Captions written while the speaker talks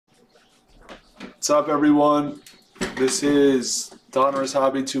What's up, everyone? This is Donruss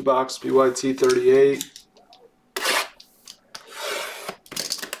Hobby 2-box PYT 38.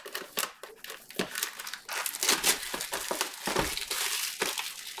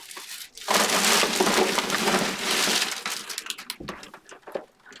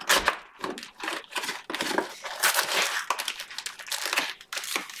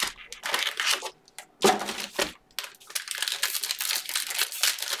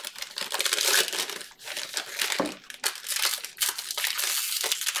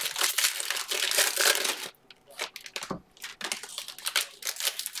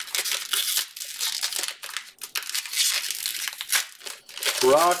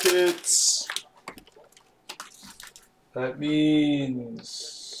 Rockets. That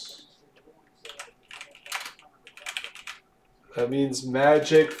means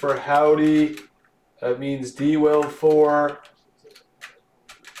Magic for Howdy. That means D-Will for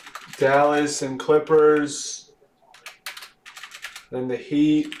Dallas and Clippers. Then the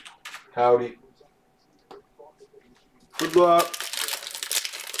Heat. Howdy. Good luck.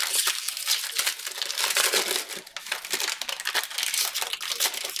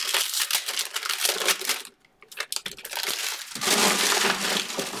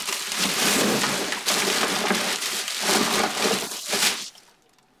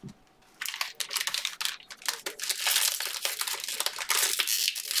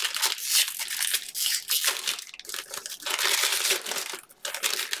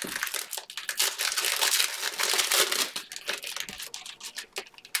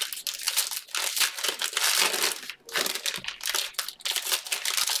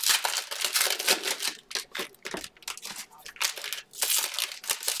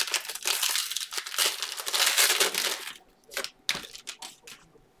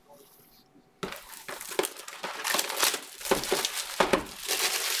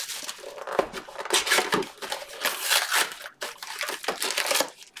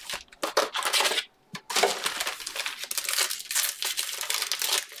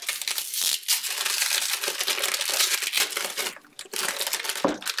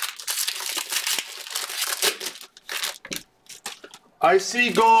 I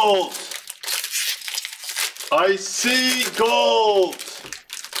see gold. I see gold.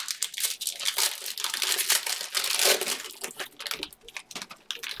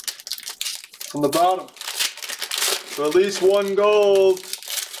 On the bottom. So at least one gold.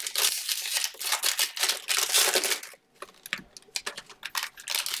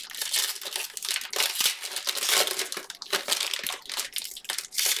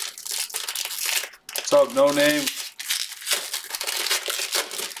 What's up, no name?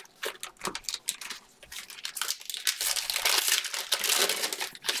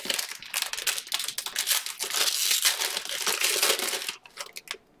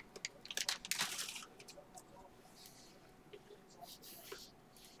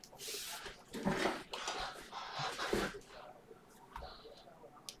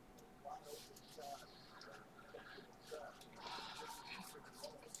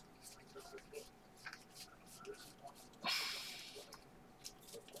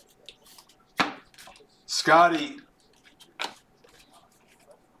 Scotty.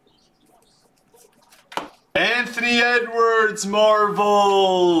 Anthony Edwards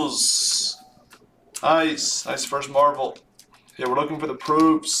Marvels. Nice. Nice first Marvel. Yeah, we're looking for the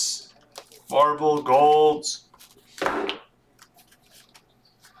proofs. Marvel, golds.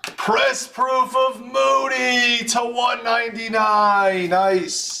 Press proof of Moody to 199.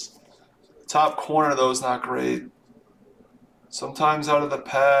 Nice. Top corner, though, is not great. Sometimes out of the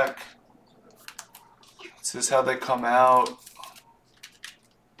pack. This is how they come out.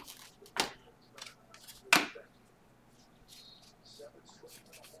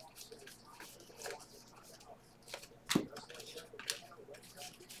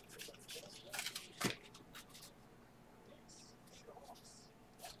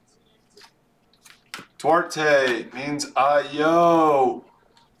 Duarte means Ayo.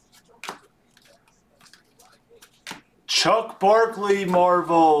 Chuck Barkley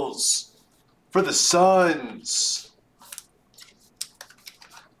Marvels for the Suns.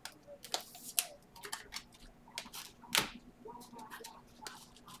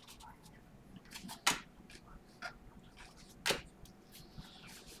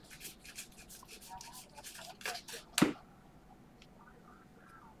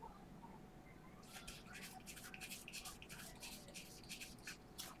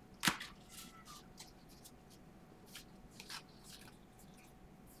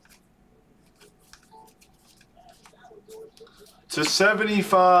 To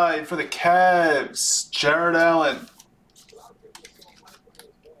 75 for the Cavs, Jared Allen.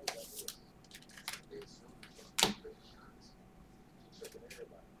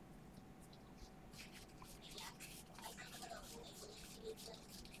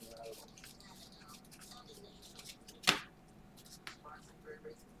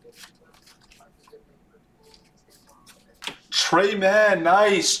 Trey Man,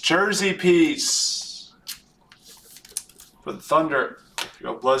 nice jersey piece for the Thunder.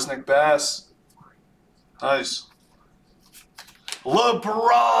 Go Bleznik Bass. Nice.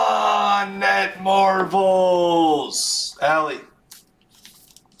 LeBron net marvels. Allie.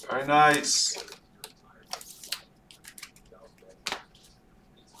 Very nice.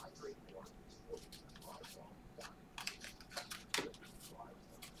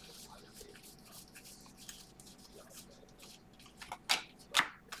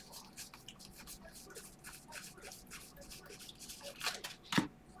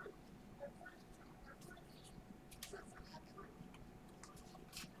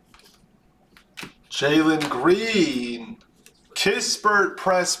 Jalen Green, Kispert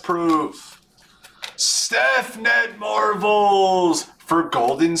press proof, Steph net marvels for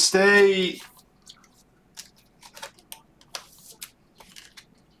Golden State.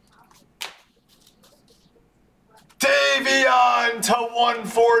 Davion to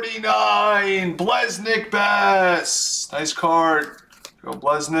 149, Bleznik Bass. Nice card. Go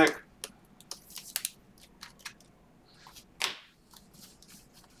Bleznik.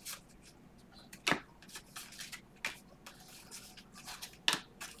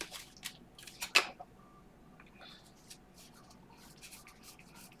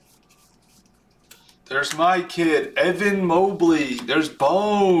 There's my kid, Evan Mobley. There's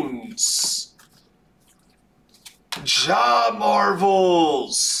Bones. Ja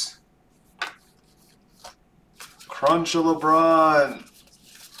Marvels. Crunch of LeBron.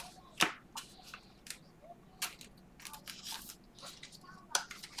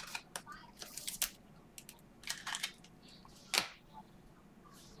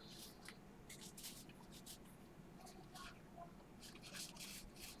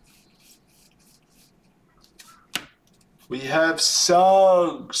 We have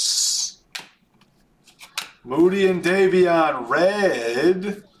Suggs. Moody and Davion,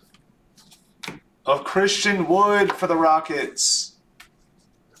 red of Christian Wood for the Rockets.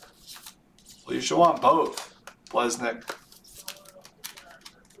 Well, you should want both, Bleznik.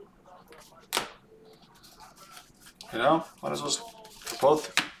 You know, might as well, they're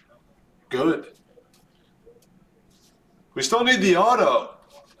both good. We still need the auto.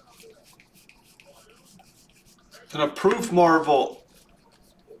 And a proof marvel.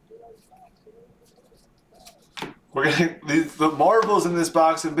 We're getting the marvels in this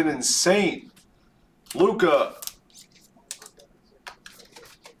box have been insane. Luka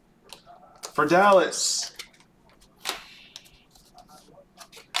for Dallas.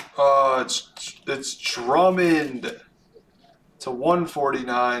 It's Drummond to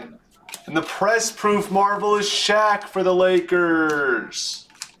 149, and the press proof marvel is Shaq for the Lakers.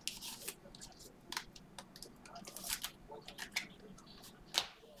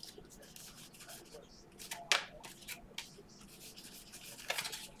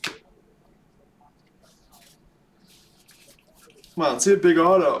 Come on, let's see a big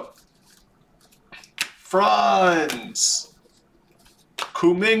auto. Franz.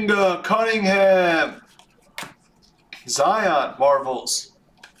 Kuminga, Cunningham. Zion, Marvels.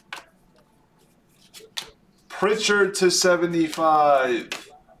 Pritchard to 75.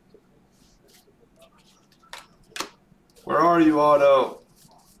 Where are you, auto?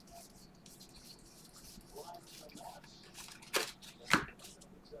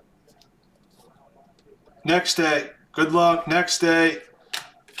 Next day. Good luck. Next day.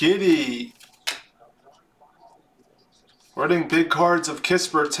 Giddy. We're getting big cards of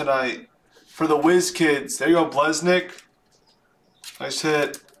Kispert tonight for the Whiz Kids. There you go, Bleznik. Nice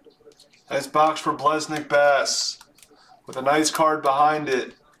hit. Nice box for Bleznik Bass with a nice card behind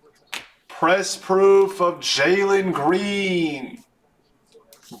it. Press proof of Jalen Green.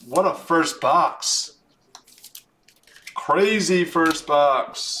 What a first box. Crazy first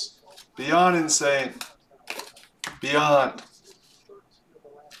box. Beyond insane. Beyond.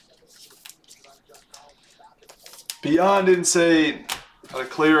 Beyond insane. Got it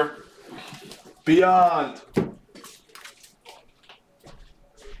clear. Beyond.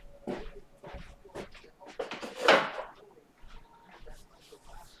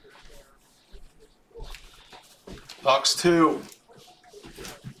 Box 2.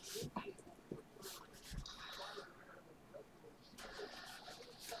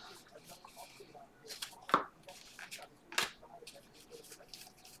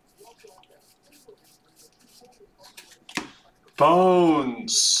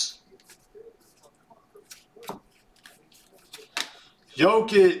 Bones.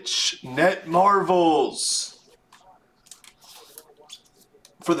 Jokic, net marvels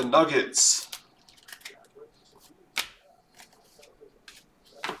for the Nuggets.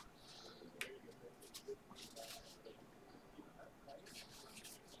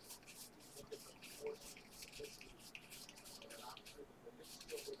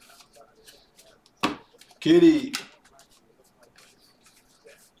 Giddy.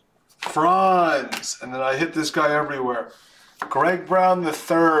 Franz. And then I hit this guy everywhere. Greg Brown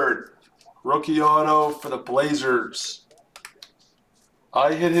III. Rookie auto for the Blazers.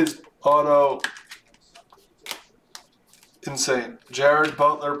 I hit his auto. Insane. Jared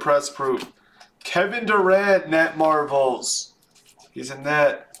Butler press proof. Kevin Durant net marvels. He's a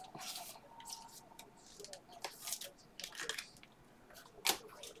net.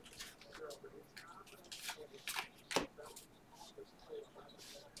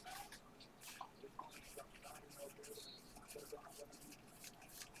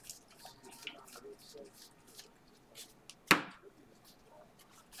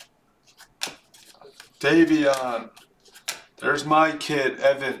 Davion. There's my kid,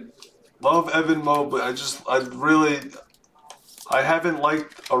 Evan. Love Evan Mobley. I haven't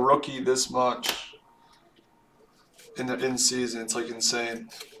liked a rookie this much in season. It's like insane.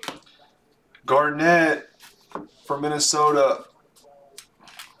 Garnett for Minnesota.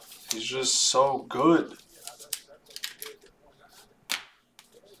 He's just so good.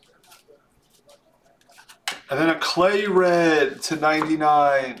 And then a Clay red to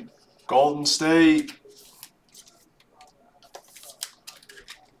 99. Golden State.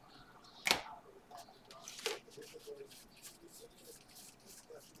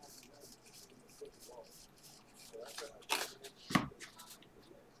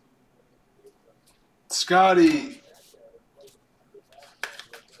 Scotty.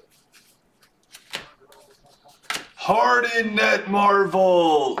 Harden net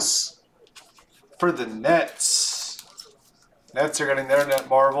marvels for the Nets. Nets are getting their net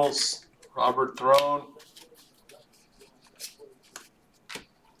marvels. Robert Throne.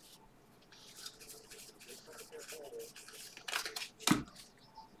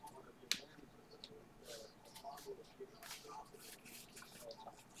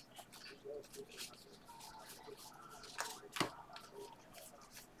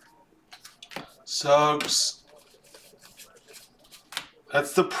 Suggs.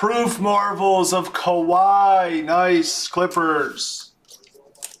 That's the proof marvels of Kawhi. Nice. Clippers.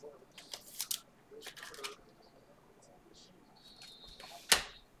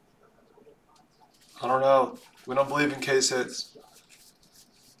 I don't know. We don't believe in case hits.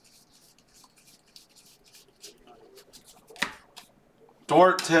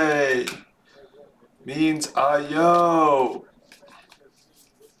 Dorte. Means Ayo.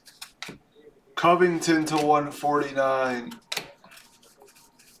 Covington to 149.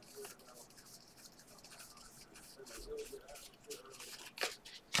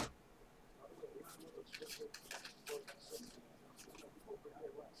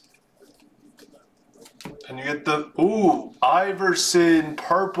 And you get the, Iverson,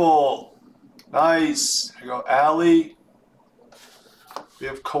 purple. Nice. Here you go, Allie. We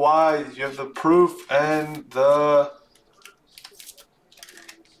have Kawhi. You have the proof and the...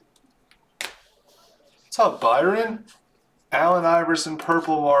 What's up, Byron? Allen Iverson,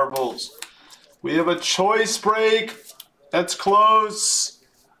 purple marbles. We have a choice break. That's close.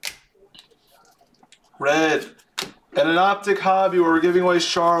 Red. And an optic hobby where we're giving away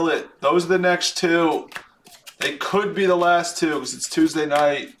Charlotte. Those are the next two. They could be the last two because it's Tuesday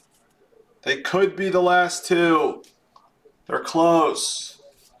night. They could be the last two. They're close.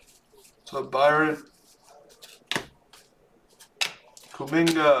 What's up, Byron?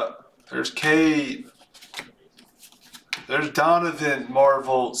 Kuminga. There's Cade. There's Donovan,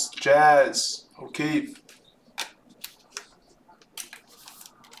 Marvels, Jazz, O'Keefe.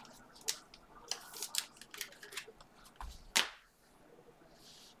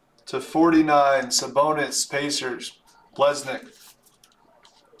 To 49, Sabonis, Pacers, Bleznick.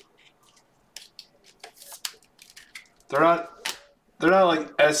 They're not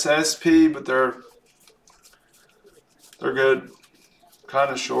like SSP, but they're good.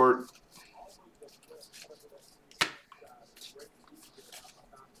 Kind of short.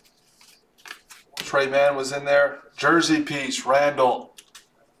 Trey Mann was in there. Jersey piece, Randall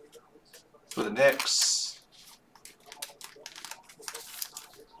for the Knicks.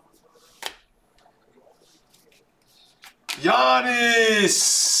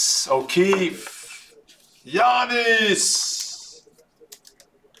 Giannis O'Keefe. Giannis.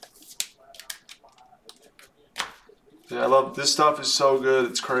 Yeah, I love this stuff. Is so good.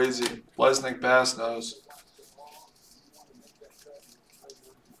 It's crazy. Bleznick Bass knows.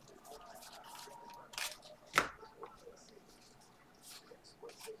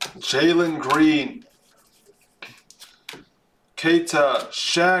 Jalen Green. Keita.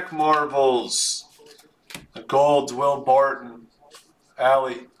 Shaq Marvels. The Golds. Will Barton.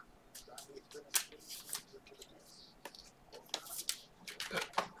 Allie.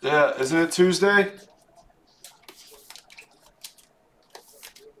 Yeah, isn't it Tuesday?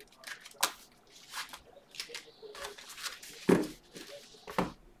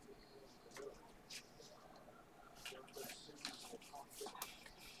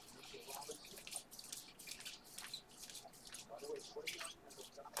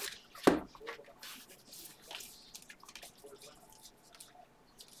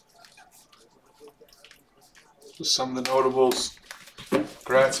 Just some of the notables.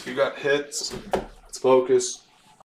 Congrats if you got hits. Let's focus.